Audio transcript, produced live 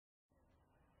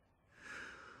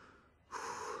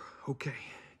Okay,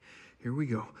 here we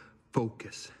go.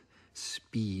 Focus.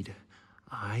 Speed.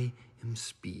 I am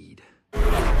speed.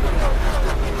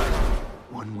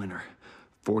 1 winner.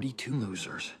 42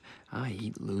 losers. I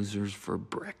eat losers for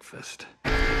breakfast.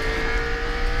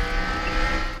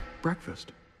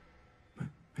 Breakfast?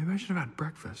 Maybe I should have had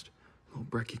breakfast. A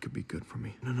little brekkie could be good for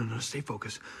me. No, stay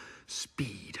focused.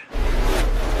 Speed. I'm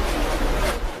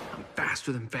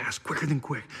faster than fast, quicker than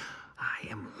quick. I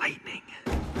am lightning.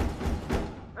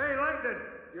 Hey, Lightning,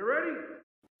 you ready?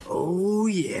 Oh,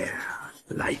 yeah.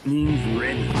 Lightning's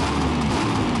ready.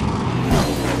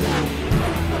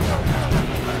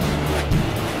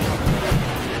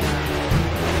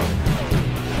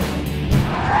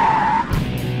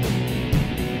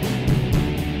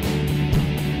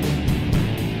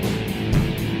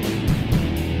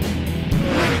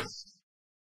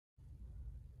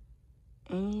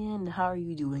 And how are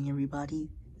you doing, everybody?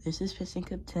 This is Piston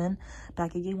Cup 10,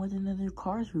 back again with another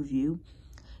Cars review.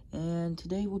 And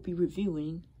today we'll be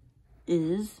reviewing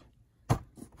is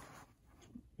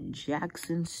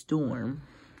Jackson Storm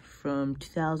from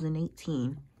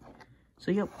 2018. So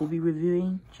yep, we'll be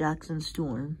reviewing Jackson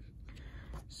Storm.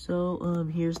 So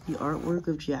here's the artwork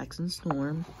of Jackson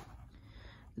Storm,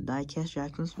 the diecast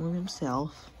Jackson Storm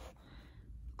himself,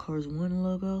 Cars 1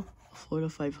 logo, Florida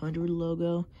 500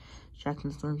 logo,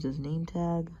 Jackson Storm's his name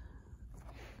tag,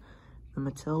 the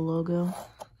Mattel logo,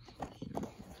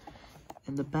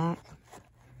 and the back,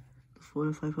 the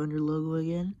Florida 500 logo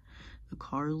again, the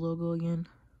Cars logo again.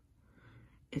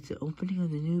 It's the opening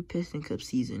of the new Piston Cup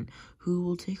season. Who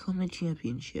will take home the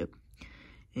championship?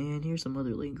 And here's some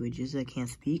other languages I can't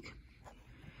speak.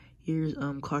 Here's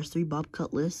Cars 3 Bob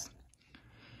Cutlass,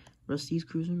 Rusty's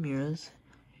Cruz Ramirez,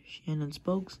 Shannon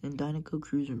Spokes, and Dynaco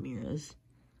Cruz Ramirez.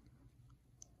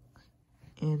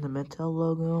 And the Mattel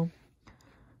logo,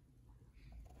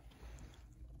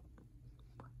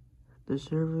 the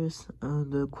service,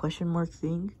 the question mark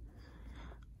thing,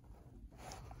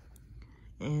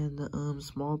 and the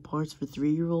small parts for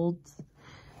 3-year-olds,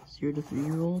 0 to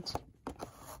 3-year-olds.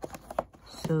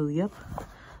 So yep,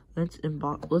 let's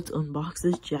unbox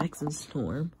this Jackson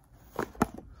Storm.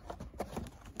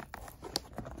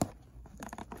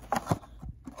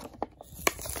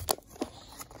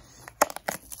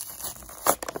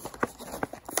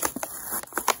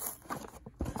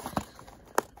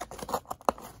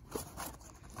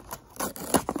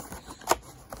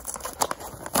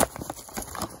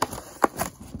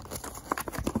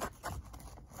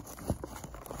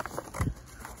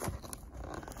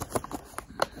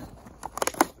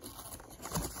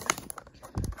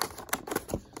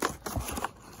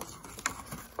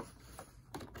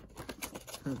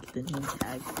 Look at the name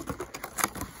tag.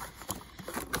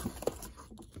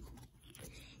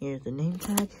 Here's the name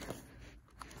tag.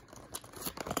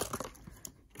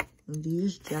 And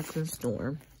here's Jackson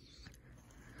Storm.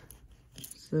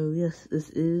 So yes,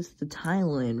 this is the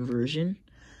Thailand version,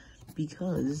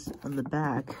 because on the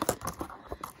back,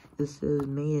 this says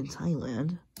made in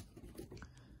Thailand.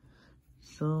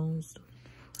 So,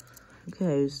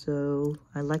 okay, so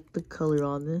I like the color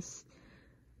on this.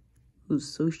 It was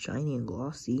so shiny and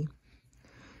glossy.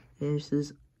 There's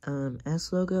this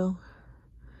S logo,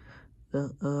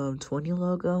 the 20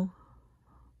 logo,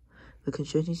 the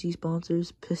contingency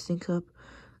sponsors, Piston Cup,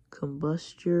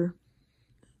 Combustor.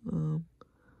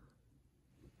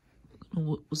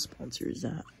 What sponsor is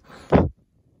that?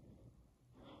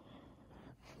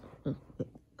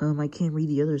 I can't read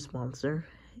the other sponsor.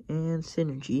 And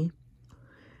Synergy,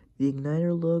 the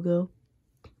igniter logo,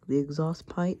 the exhaust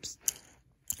pipes,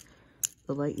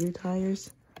 the Lightyear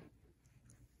tires.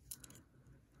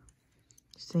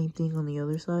 Same thing on the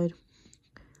other side.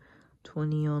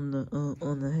 20 on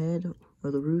the head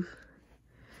or the roof.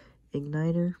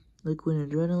 Igniter, liquid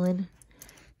adrenaline.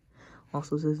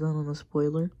 Also says that on the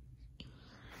spoiler.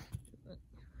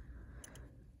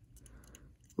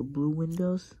 The blue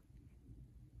windows.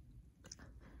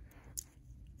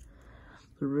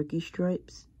 The rookie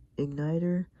stripes,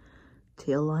 igniter,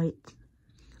 tail light,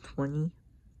 20.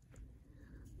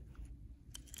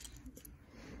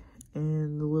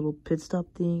 And the little pit stop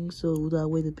thing, so that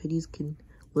way the pitties can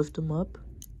lift them up.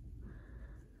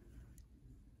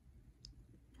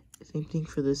 Same thing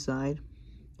for this side.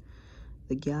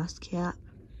 The gas cap.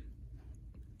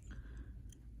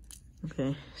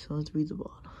 Okay, so let's read the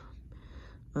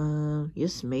bottom.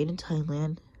 Yes, made in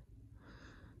Thailand.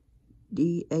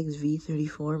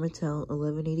 DXV34 Mattel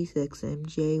 1186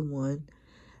 MJ1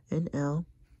 NL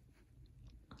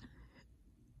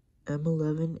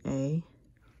M11A.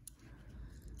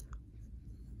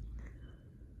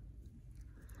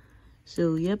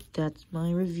 So, yep, that's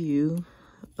my review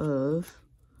of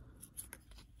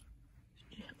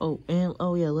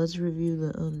Oh yeah, let's review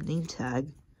the name tag.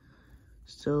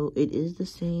 So it is the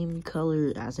same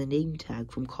color as a name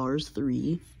tag from Cars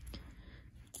 3.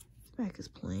 Back is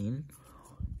plain.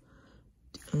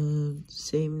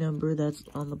 Same number that's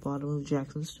on the bottom of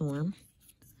Jackson Storm.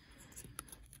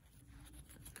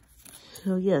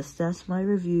 So yes, that's my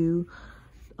review,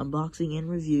 unboxing and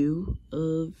review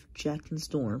of Jackson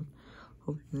Storm.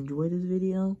 Hope you enjoyed this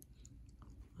video.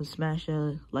 Smash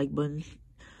that like button,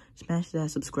 smash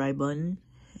that subscribe button,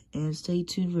 and stay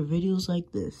tuned for videos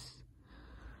like this.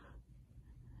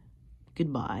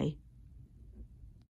 Goodbye.